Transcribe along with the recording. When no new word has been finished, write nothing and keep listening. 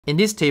In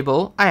this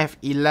table, I have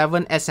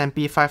 11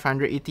 S&P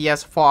 500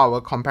 ETFs for our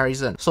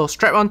comparison. So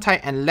strap on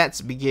tight and let's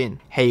begin.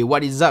 Hey,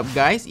 what is up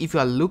guys? If you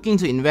are looking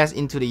to invest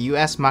into the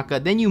US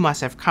market, then you must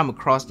have come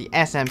across the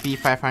S&P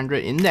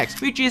 500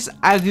 index, which is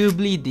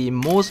arguably the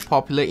most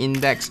popular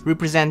index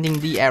representing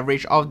the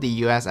average of the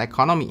US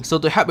economy. So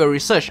to help your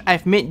research,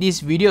 I've made this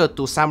video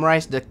to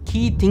summarize the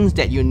key things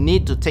that you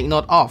need to take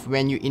note of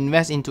when you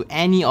invest into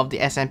any of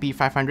the S&P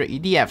 500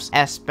 ETFs,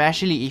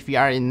 especially if you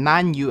are a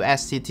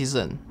non-US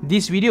citizen.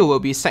 This video will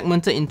be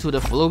segmented into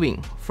the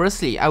following.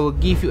 Firstly, I will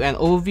give you an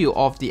overview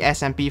of the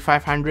S&P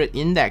 500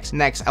 index.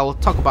 Next, I will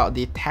talk about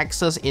the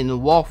taxes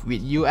involved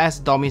with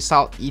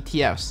US-domiciled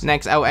ETFs.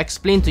 Next, I will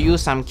explain to you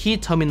some key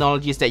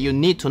terminologies that you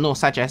need to know,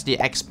 such as the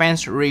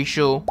expense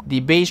ratio, the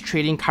base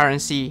trading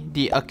currency,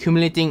 the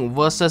accumulating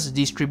versus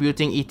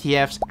distributing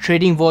ETFs,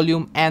 trading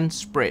volume, and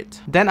spread.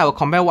 Then I will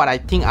compare what I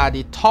think are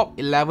the top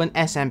 11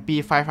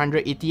 S&P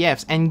 500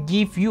 ETFs and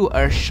give you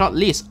a short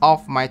list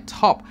of my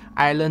top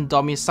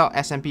Ireland-domiciled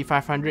S&P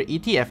 500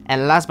 ETF.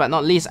 And last but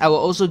not least, I will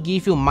also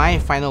give you my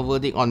final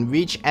verdict on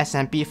which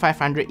S&P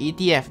 500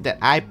 ETF that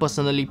I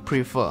personally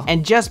prefer.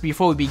 And just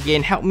before we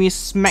begin, help me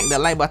smack the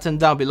like button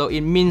down below.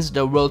 It means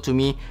the world to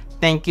me.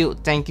 Thank you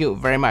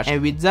very much.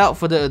 And without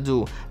further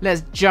ado,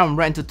 let's jump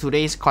right into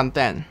today's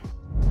content.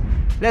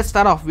 Let's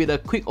start off with a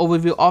quick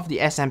overview of the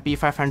S&P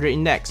 500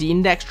 index. The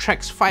index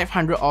tracks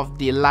 500 of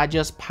the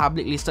largest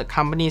public listed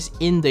companies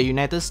in the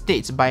United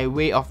States by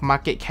way of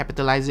market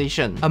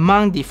capitalization.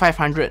 Among the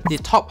 500, the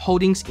top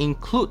holdings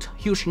include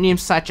huge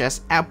names such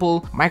as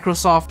Apple,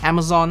 Microsoft,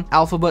 Amazon,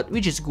 Alphabet,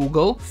 which is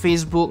Google,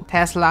 Facebook,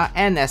 Tesla,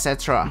 and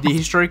etc. The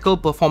historical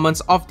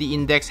performance of the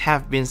index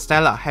have been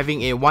stellar,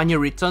 having a 1-year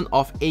return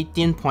of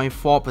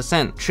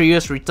 18.4%, 3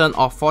 years return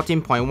of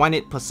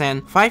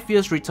 14.18%, 5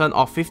 years return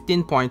of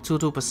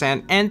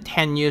 15.22%, and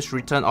 10 years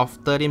return of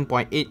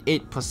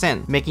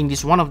 13.88%, making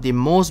this one of the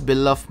most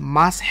beloved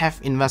must-have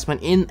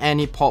investment in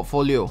any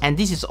portfolio. And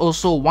this is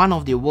also one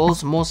of the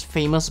world's most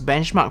famous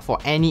benchmark for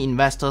any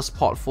investor's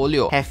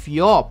portfolio. Have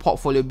your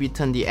portfolio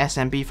beaten the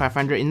S&P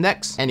 500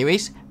 index?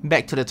 Anyways,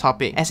 back to the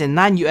topic. As a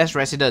non-US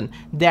resident,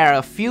 there are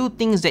a few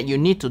things that you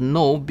need to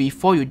know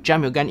before you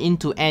jump your gun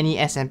into any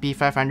S&P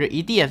 500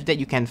 ETF that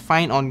you can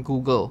find on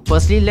Google.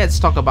 Firstly, let's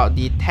talk about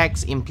the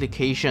tax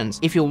implications.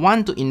 If you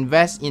want to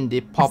invest in the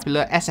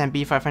popular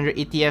S&P 500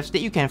 ETFs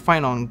that you can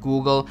find on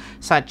Google,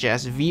 such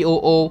as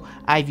VUAA,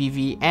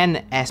 IVV,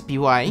 and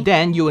SPY,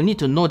 then you will need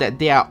to know that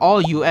they are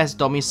all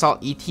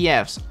US-domiciled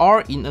ETFs,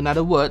 or in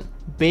another word,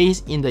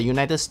 based in the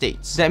United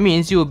States. That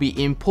means you will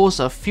be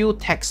imposed a few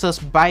taxes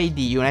by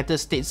the United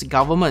States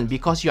government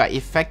because you are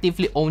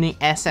effectively owning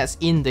assets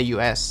in the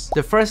US.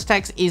 The first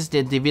tax is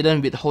the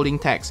Dividend Withholding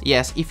Tax.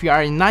 Yes, if you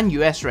are a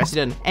non-US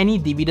resident, any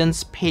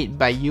dividends paid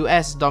by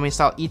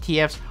US-domiciled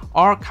ETFs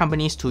or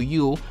companies to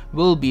you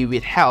will be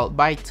withheld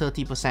by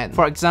 30%.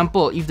 For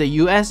example, if the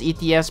US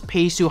ETFs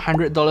pays you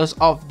 $100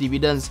 of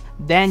dividends,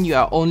 then you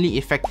are only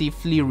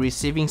effectively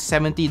receiving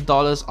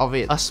 $70 of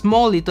it. A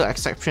small little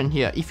exception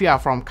here: if you are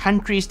from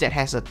countries that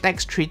has a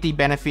tax treaty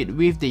benefit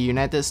with the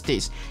United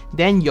States,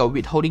 then your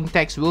withholding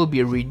tax will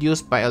be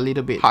reduced by a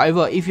little bit.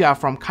 However, if you are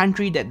from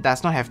country that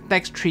does not have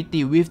tax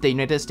treaty with the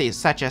United States,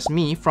 such as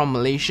me from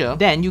Malaysia,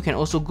 then you can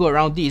also go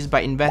around this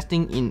by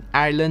investing in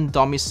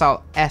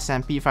Ireland-domiciled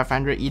S&P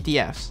 500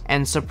 ETFs.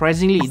 And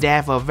surprisingly, they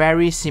have a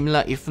very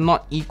similar, if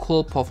not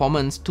equal,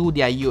 performance to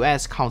their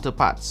US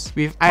counterparts.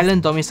 With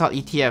Ireland-domiciled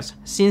ETFs,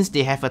 since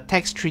they have a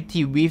tax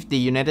treaty with the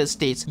United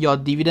States, your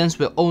dividends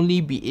will only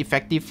be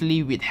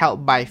effectively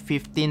withheld by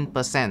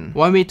 15%.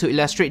 One way to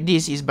illustrate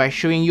this is by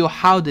showing you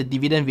how the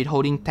dividend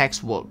withholding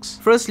tax works.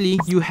 Firstly,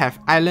 you have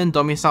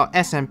Ireland-domiciled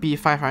S&P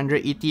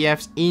 500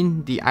 ETFs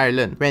in the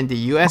Ireland. When the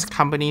US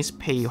companies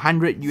pay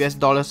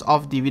 $100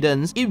 of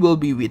dividends, it will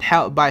be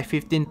withheld by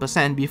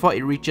 15% before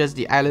it reaches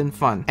the Ireland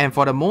fund. And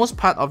for the most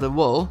part of the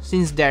world,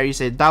 since there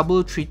is a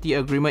double treaty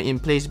agreement in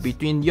place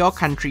between your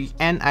country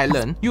and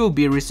Ireland, you will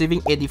be receiving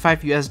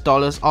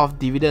 $85 of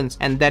dividends,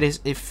 and that is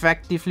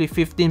effectively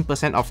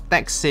 15% of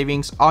tax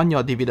savings on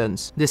your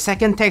dividends. The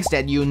second tax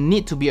that you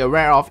need to be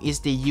aware of is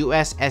the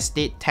US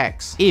estate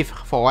tax. If,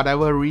 for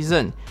whatever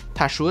reason,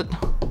 touch wood,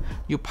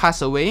 you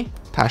pass away,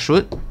 touch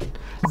wood,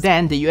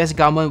 then the US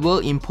government will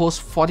impose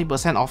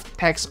 40% of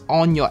tax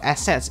on your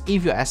assets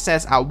if your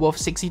assets are worth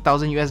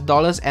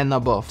 $60,000 and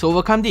above. To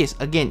overcome this,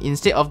 again,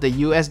 instead of the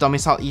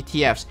US-domiciled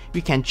ETFs,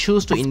 we can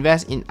choose to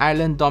invest in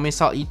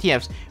Ireland-domiciled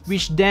ETFs,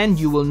 which then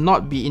you will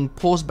not be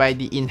imposed by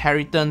the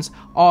inheritance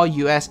or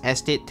US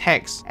estate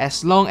tax,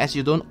 as long as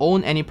you don't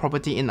own any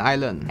property in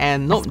Ireland.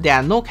 And nope, there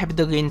are no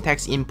capital gain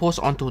tax imposed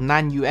onto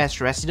non-US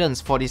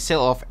residents for the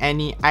sale of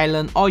any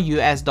Ireland or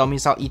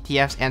US-domiciled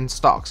ETFs and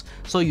stocks,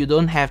 so you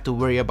don't have to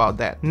worry about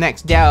that. that.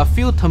 Next, there are a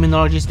few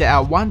terminologies that I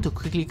want to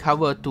quickly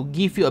cover to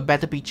give you a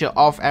better picture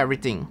of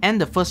everything. And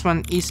the first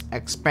one is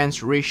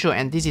expense ratio,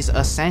 and this is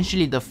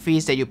essentially the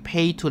fees that you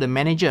pay to the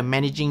manager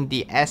managing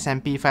the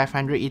S&P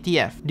 500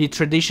 ETF. The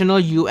traditional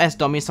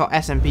US-domiciled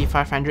S&P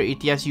 500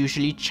 ETFs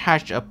usually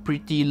charge a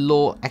pretty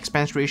low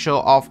expense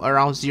ratio of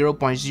around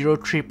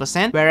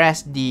 0.03%,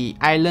 whereas the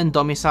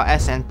Ireland-domiciled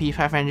S&P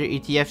 500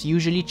 ETFs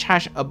usually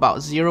charge about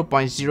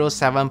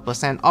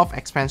 0.07% of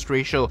expense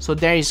ratio. So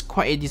there is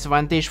quite a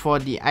disadvantage for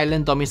the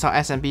Ireland-domiciled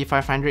S&P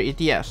 500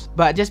 ETFs.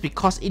 But just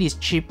because it is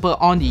cheaper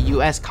on the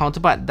US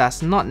counterpart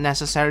does not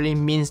necessarily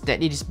mean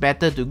that it is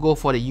better to go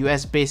for the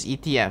US-based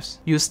ETFs.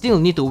 You still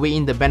need to weigh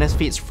in the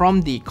benefits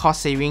from the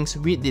cost savings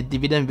with the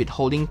dividend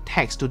withholding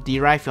tax to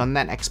derive your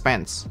net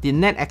expense. The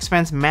net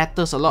expense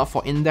matters a lot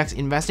for index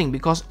investing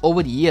because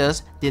over the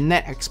years, the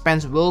net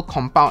expense will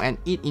compound and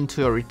eat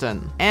into your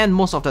return. And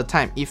most of the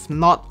time, if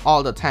not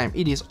all the time,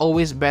 it is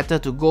always better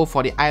to go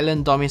for the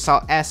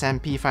Ireland-domiciled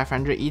S&P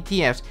 500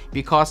 ETFs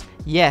because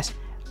yes,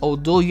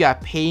 although you are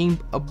paying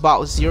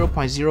about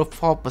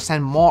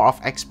 0.04% more of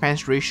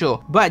expense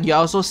ratio, but you're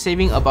also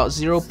saving about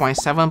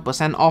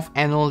 0.7% of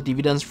annual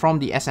dividends from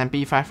the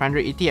S&P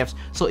 500 ETFs.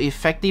 So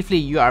effectively,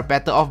 you are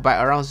better off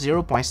by around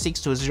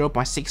 0.6 to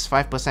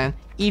 0.65%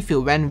 if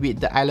you went with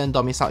the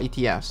Ireland-domiciled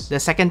ETFs. The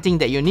second thing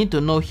that you need to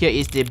know here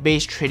is the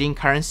base trading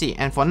currency,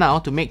 and for now,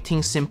 to make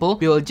things simple,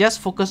 we will just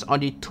focus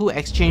on the two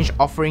exchanges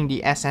offering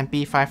the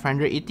S&P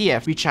 500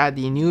 ETF, which are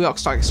the New York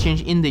Stock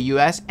Exchange in the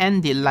US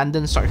and the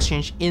London Stock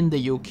Exchange in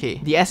the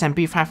UK. The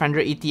S&P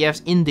 500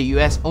 ETFs in the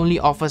US only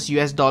offers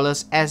US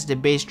dollars as the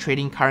base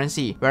trading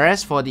currency,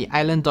 whereas for the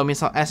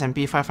Ireland-domiciled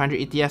S&P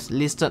 500 ETFs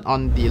listed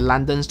on the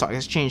London Stock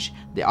Exchange,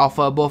 they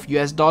offer both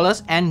US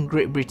dollars and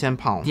Great Britain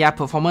pound. Their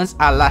performance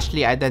are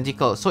largely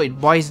identical, so it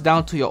boils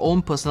down to your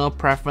own personal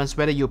preference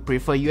whether you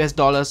prefer US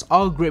dollars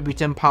or Great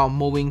Britain pound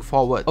moving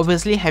forward.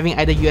 Obviously, having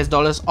either US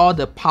dollars or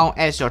the pound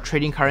as your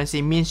trading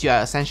currency means you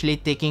are essentially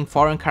taking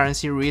foreign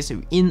currency risk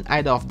in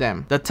either of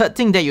them. The third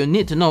thing that you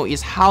need to know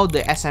is how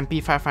the S&P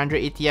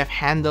 500 ETF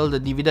handle the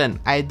dividend,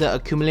 either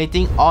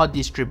accumulating or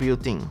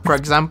distributing. For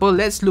example,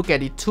 let's look at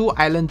the two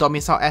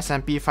Ireland-domiciled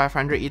S&P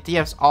 500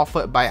 ETFs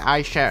offered by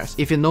iShares.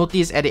 If you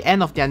notice at the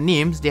end of their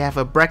names, they have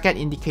a bracket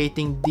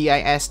indicating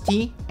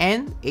DIST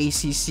and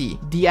ACC.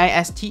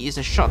 DIST is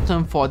a short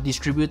term for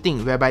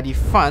distributing, whereby the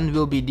fund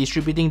will be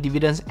distributing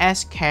dividends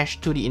as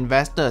cash to the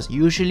investors,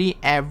 usually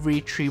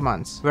every 3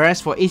 months. Whereas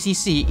for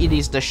ACC, it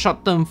is the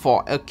short term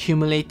for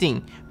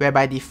accumulating,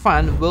 whereby the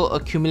fund will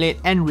accumulate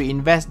and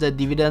reinvest the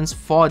dividends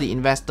for the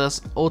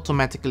investors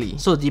automatically.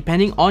 So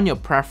depending on your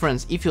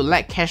preference, if you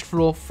like cash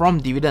flow from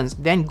dividends,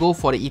 then go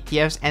for the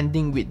ETFs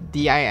ending with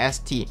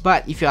DIST.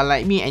 But if you are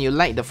like me and you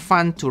like the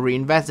fund to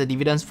reinvest the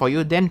dividends for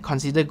you, then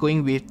consider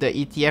going with the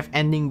ETF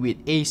ending with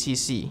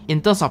ACC.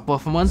 In terms of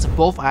performance,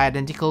 both are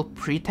identical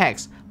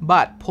pre-tax,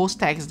 but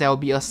post-tax there will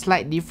be a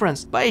slight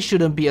difference, but it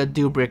shouldn't be a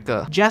deal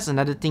breaker. Just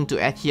another thing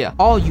to add here,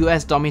 all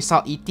US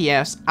domiciled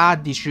ETFs are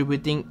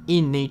distributing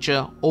in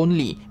nature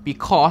only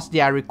because they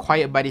are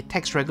required by the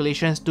tax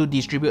regulations to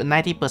distribute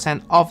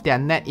 90% of their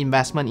net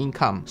investment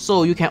income.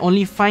 So you can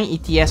only find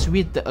ETFs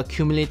with the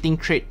accumulating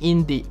trade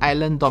in the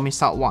Ireland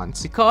domiciled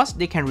ones because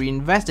they can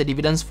reinvest the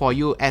dividends for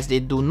you as they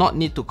do not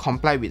need to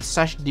comply with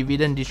such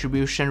dividend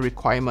distribution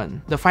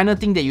requirement. The final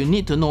thing that you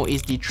need to know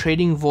is the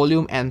trading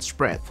volume and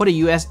spread. For the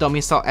US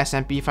domiciled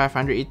S&P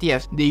 500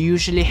 ETFs, they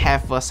usually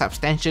have a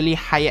substantially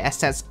higher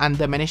assets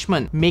under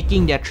management,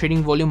 making their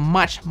trading volume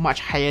much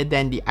higher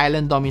than the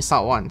Ireland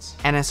domiciled ones.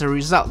 And as a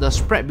result, the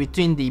spread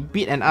between the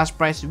bid and ask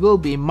price will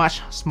be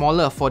much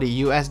smaller for the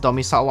US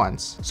domiciled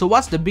ones. So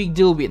what's the big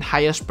deal with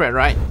higher spread,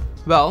 right?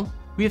 Well,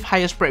 with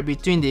higher spread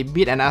between the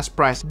bid and ask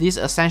price, this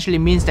essentially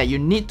means that you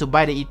need to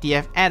buy the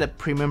ETF at a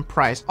premium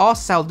price or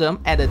sell them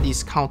at a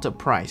discounted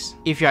price.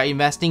 If you are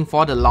investing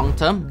for the long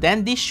term,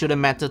 then this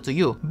shouldn't matter to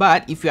you.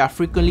 But if you are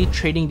frequently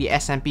trading the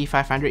S&P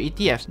 500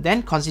 ETFs,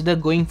 then consider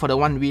going for the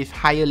one with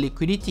higher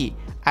liquidity,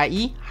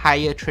 i.e.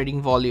 higher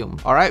trading volume.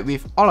 Alright,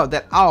 with all of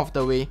that out of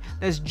the way,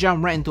 let's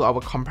jump right into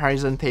our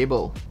comparison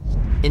table.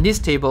 In this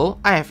table,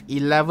 I have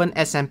 11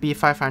 S&P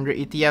 500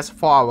 ETFs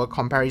for our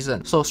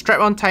comparison. So strap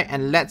on tight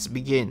and let's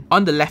begin.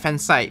 On the left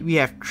hand side, we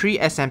have 3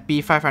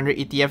 S&P 500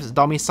 ETFs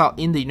domiciled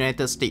in the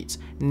United States,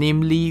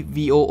 namely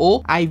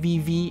VUAA,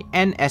 IVV,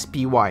 and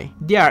SPY.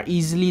 They are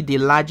easily the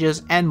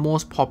largest and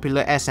most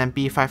popular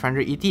S&P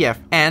 500 ETF.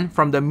 And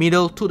from the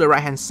middle to the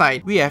right hand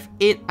side, we have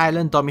 8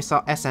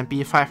 Ireland-domiciled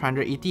S&P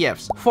 500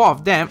 ETFs. 4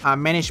 of them are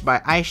managed by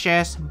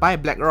iShares, by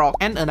BlackRock,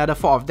 and another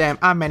 4 of them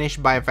are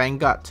managed by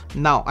Vanguard.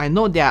 Now, I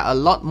know there are a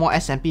lot more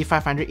S&P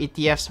 500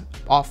 ETFs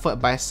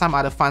offered by some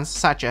other funds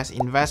such as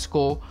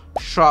Invesco,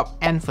 Schwab,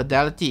 and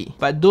Fidelity.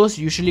 But those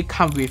usually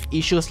come with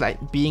issues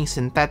like being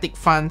synthetic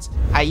funds,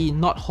 i.e.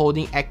 not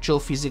holding actual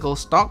physical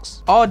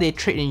stocks, or they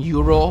trade in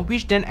euro,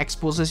 which then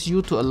exposes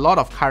you to a lot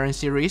of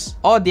currency risk,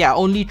 or they are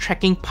only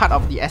tracking part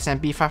of the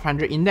S&P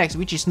 500 index,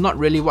 which is not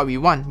really what we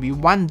want. We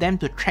want them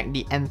to track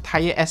the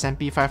entire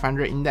S&P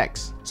 500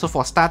 index. So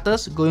for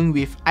starters, going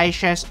with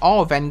iShares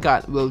or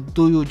Vanguard will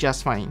do you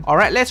just fine.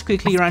 Alright, let's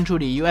quickly run through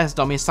the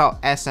US-domiciled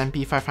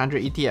S&P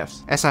 500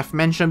 ETFs. As I've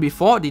mentioned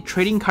before, the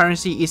trading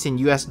currency is in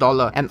US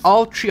dollar, and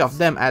all three of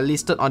them are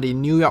listed on the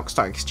New York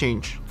Stock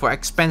Exchange. For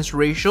expense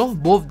ratio,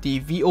 both the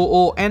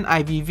VOO and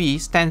IVV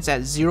stands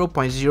at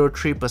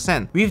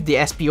 0.03%, with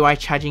the SPY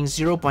charging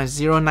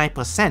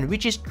 0.09%,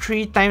 which is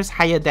 3 times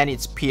higher than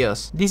its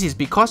peers. This is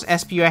because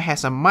SPY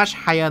has a much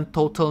higher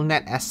total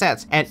net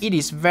assets, and it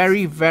is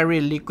very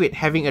liquid,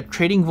 having a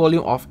trading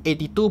volume of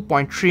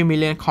 82.3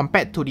 million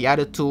compared to the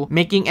other two,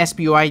 making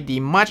SPY the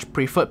much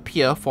preferred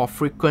peer for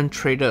frequent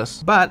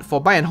traders. But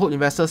for buy and hold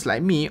investors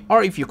like me,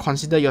 or if you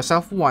consider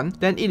yourself one,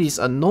 then it is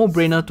a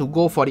no-brainer to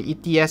go for the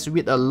ETFs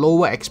with a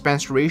lower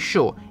expense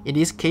ratio, in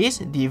this case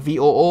the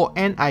VOO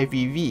and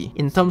IVV.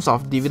 In terms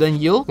of dividend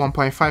yield,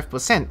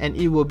 1.5%, and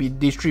it will be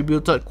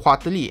distributed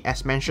quarterly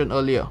as mentioned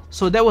earlier.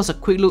 So that was a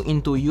quick look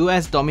into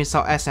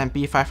US-domiciled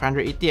S&P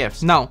 500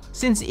 ETFs. Now,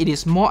 since it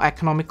is more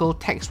economical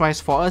tax-wise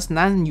for us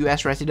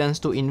non-US residents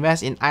to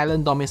invest in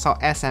Ireland-domiciled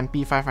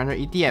S&P 500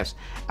 ETFs,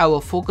 I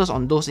will focus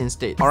on those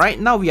instead. Alright,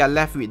 now we are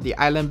left with the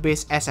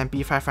Ireland-based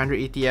S&P 500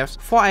 ETFs,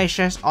 4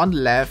 iShares on the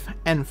left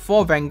and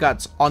 4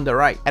 Vanguards on the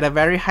right. At a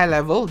very high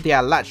level, they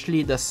are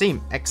largely the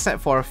same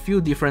except for a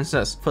few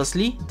differences.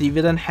 Firstly,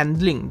 dividend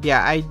handling, they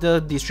are either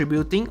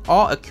distributing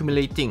or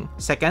accumulating.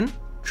 Second,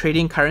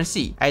 trading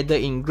currency, either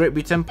in Great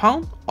Britain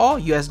pound or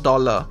US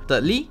dollar.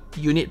 Thirdly,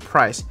 unit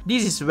price.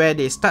 This is where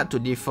they start to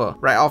differ.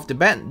 Right off the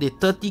bat, the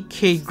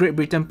 30k Great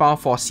Britain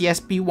pound for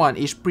CSP1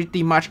 is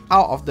pretty much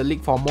out of the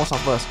league for most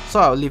of us, so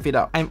I'll leave it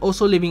out. I'm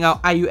also leaving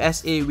out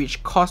IUSA,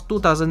 which costs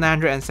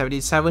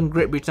 2,977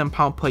 Great Britain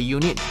pound per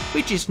unit,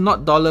 which is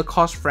not dollar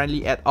cost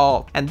friendly at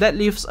all. And that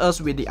leaves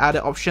us with the other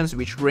options,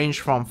 which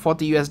range from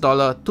 40 US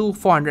dollar to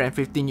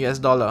 415 US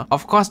dollar.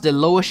 Of course, the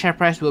lower share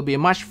price will be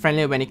much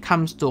friendlier when it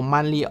comes to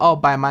monthly or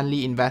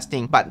bi-monthly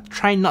investing, but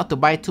try not to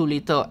buy too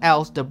little,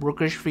 else the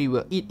brokerage fee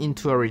will eat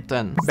into a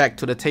return. Back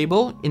to the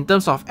table, in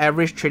terms of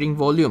average trading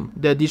volume,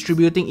 the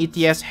distributing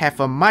ETFs have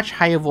a much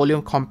higher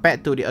volume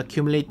compared to the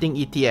accumulating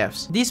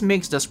ETFs. This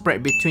makes the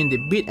spread between the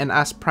bid and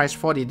ask price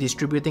for the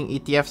distributing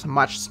ETFs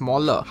much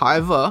smaller.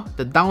 However,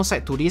 the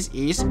downside to this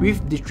is,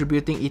 with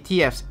distributing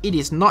ETFs, it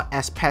is not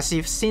as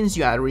passive since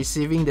you are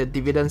receiving the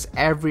dividends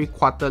every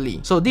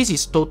quarterly. So this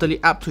is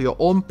totally up to your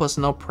own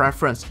personal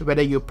preference,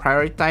 whether you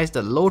prioritize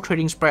the low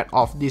trading spread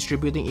of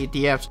distributing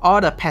ETFs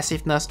or the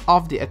passiveness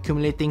of the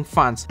accumulating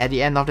funds. At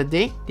the end of the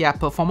day, their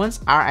performance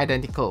are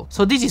identical.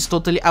 So this is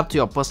totally up to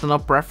your personal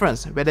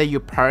preference, whether you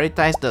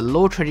prioritize the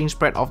low trading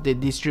spread of the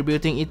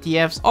distributing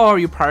ETFs or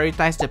you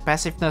prioritize the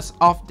passiveness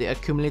of the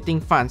accumulating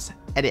funds.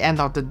 At the end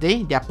of the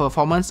day, their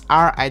performance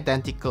are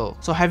identical.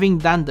 So having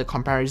done the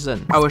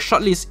comparison, I will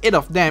shortlist 8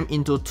 of them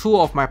into 2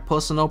 of my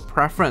personal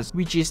preference,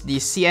 which is the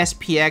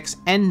CSPX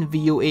and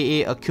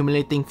VUAA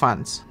accumulating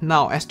funds.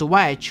 Now, as to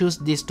why I choose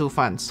these 2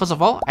 funds. First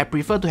of all, I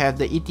prefer to have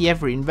the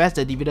ETF reinvest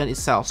the dividend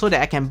itself so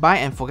that I can buy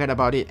and forget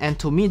about it, and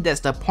to me that's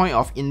the point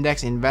of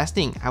index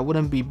investing. I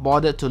wouldn't be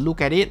bothered to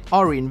look at it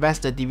or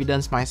reinvest the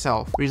dividends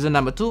myself. Reason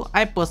number 2,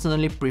 I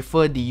personally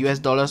prefer the US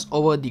dollars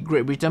over the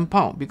Great Britain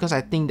pound because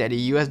I think that the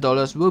US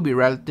dollars will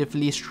be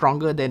relatively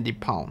stronger than the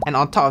pound. And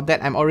on top of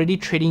that, I'm already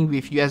trading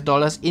with US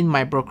dollars in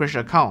my brokerage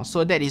account,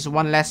 so that is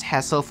one less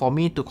hassle for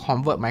me to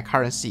convert my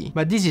currency.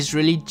 But this is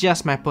really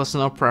just my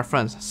personal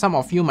preference. Some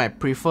of you might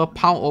prefer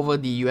pound over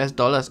the US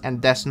dollars,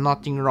 and there's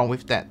nothing wrong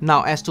with that.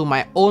 Now, as to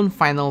my own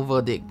final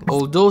verdict,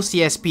 although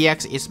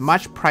CSPX is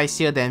much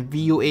pricier than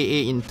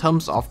VUAA in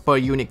terms of per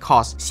unit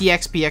cost,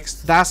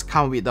 CSPX does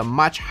come with a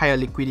much higher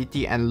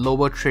liquidity and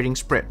lower trading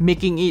spread,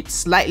 making it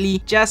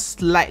just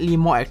slightly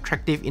more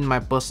attractive in my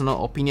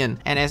personal opinion.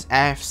 And as I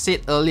have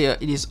said earlier,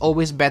 it is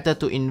always better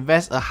to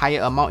invest a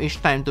higher amount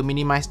each time to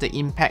minimize the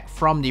impact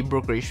from the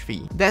brokerage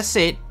fee. That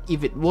said,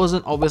 if it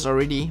wasn't obvious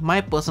already,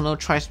 my personal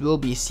choice will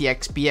be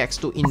CSPX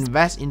to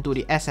invest into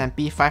the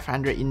S&P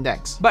 500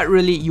 index. But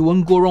really, you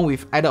won't go wrong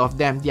with either of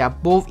them, they are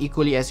both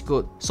equally as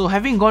good. So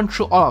having gone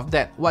through all of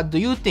that, what do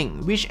you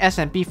think? Which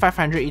S&P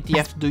 500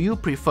 ETF do you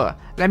prefer?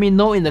 Let me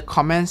know in the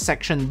comments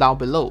section down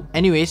below.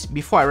 Anyways,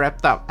 before I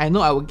wrap up, I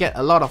know I will get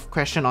a lot of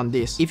questions on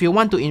this. If you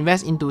want to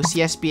invest into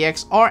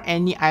CSPX or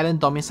any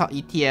Ireland-domiciled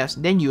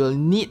ETFs, then you will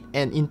need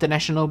an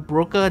international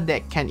broker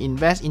that can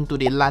invest into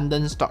the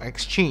London Stock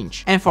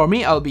Exchange. And for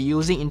me, I'll be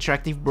using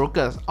Interactive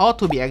Brokers, or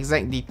to be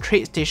exact, the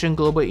TradeStation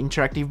Global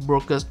Interactive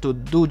Brokers, to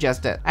do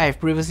just that. I have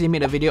previously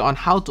made a video on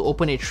how to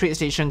open a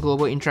TradeStation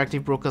Global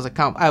Interactive Brokers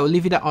account. I will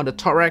leave it up on the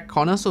top right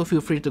corner, so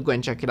feel free to go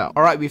and check it out.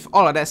 Alright, with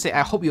all of that said,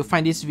 I hope you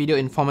find this video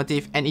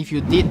informative, and if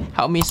you did,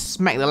 help me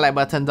smack the like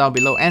button down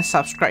below and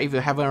subscribe if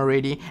you haven't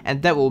already,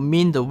 and that will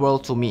mean the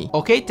world to me.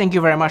 Okay, thank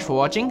you very much for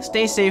watching,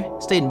 stay safe,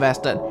 stay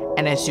invested,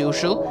 and as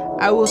usual,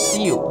 I will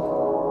see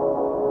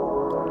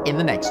you in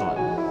the next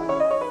one.